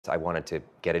I wanted to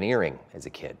get an earring as a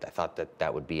kid. I thought that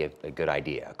that would be a good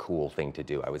idea, a cool thing to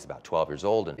do. I was about 12 years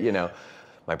old, and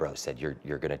my brother said,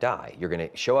 you're gonna die. You're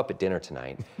gonna show up at dinner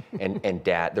tonight, and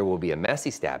Dad, there will be a messy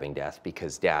stabbing death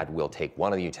because Dad will take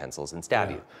one of the utensils and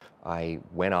stab you. I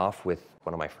went off with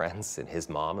one of my friends and his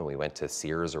mom, and we went to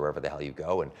Sears or wherever the hell you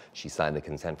go, and she signed the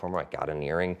consent form. I got an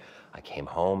earring. I came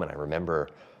home, and I remember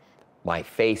my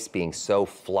face being so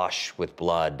flush with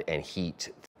blood and heat.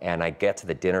 And I get to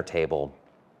the dinner table,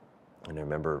 and I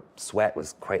remember sweat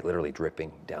was quite literally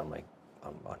dripping down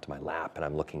onto my lap, and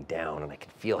I'm looking down, and I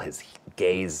could feel his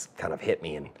gaze kind of hit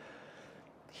me, and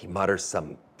he mutters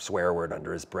some swear word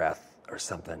under his breath or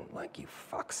something like, "You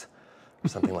fucks," or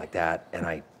something like that. And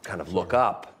I kind of look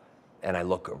up, and I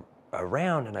look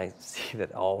around, and I see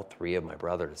that all three of my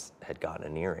brothers had gotten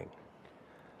an earring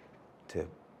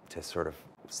to sort of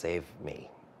save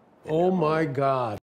me. Oh my God.